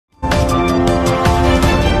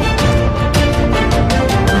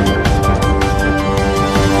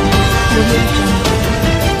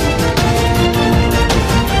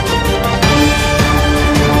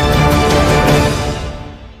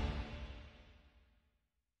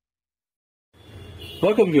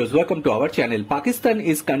Welcome viewers, welcome to our channel. Pakistan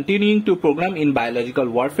is continuing to program in biological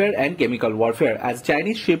warfare and chemical warfare. As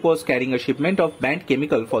Chinese ship was carrying a shipment of banned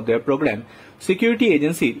chemical for their program, security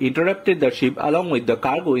agency interrupted the ship along with the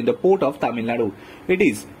cargo in the port of Tamil Nadu. It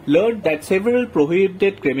is learned that several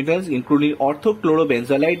prohibited chemicals including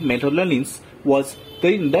orthochlorobenzalide methanolins was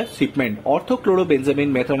in the shipment.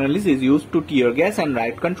 Orthochlorobenzamine methanolins is used to tear gas and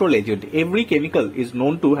riot control agent. Every chemical is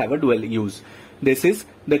known to have a dual use. This is,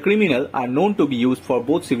 the criminal are known to be used for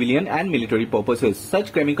both civilian and military purposes.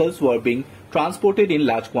 Such chemicals were being transported in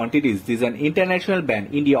large quantities. This is an international ban.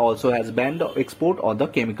 India also has banned the export of the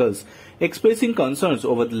chemicals. Expressing concerns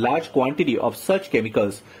over the large quantity of such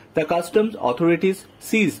chemicals, the customs authorities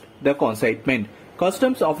seized the consignment.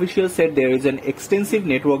 Customs officials said there is an extensive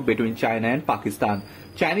network between China and Pakistan.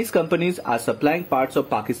 Chinese companies are supplying parts of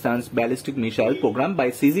Pakistan's ballistic missile program by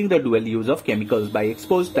seizing the dual use of chemicals by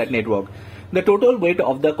exposed that network. The total weight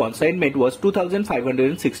of the consignment was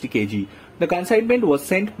 2,560 kg. The consignment was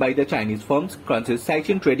sent by the Chinese firms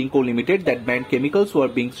Saichen Trading Co. Limited that banned chemicals were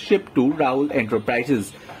being shipped to Rahul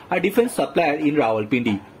Enterprises, a defense supplier in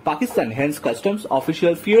Rawalpindi, Pakistan. Hence, customs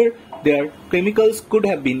officials fear their chemicals could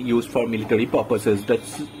have been used for military purposes. The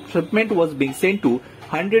shipment was being sent to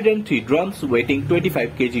 103 drums weighing 25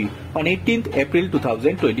 kg. On 18th April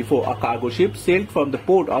 2024, a cargo ship sailed from the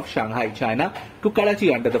port of Shanghai, China to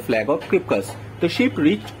Karachi under the flag of Kypros. The ship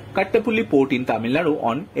reached Kattapalli port in Tamil Nadu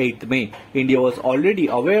on 8th May. India was already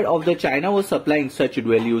aware of the China was supplying such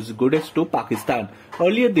dual-use goods to Pakistan.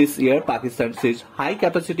 Earlier this year, Pakistan seized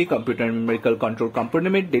high-capacity computer numerical control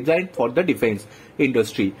component designed for the defense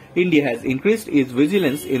industry. India has increased its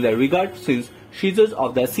vigilance in the regard since seizures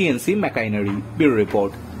of the CNC machinery. Bureau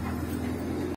Report.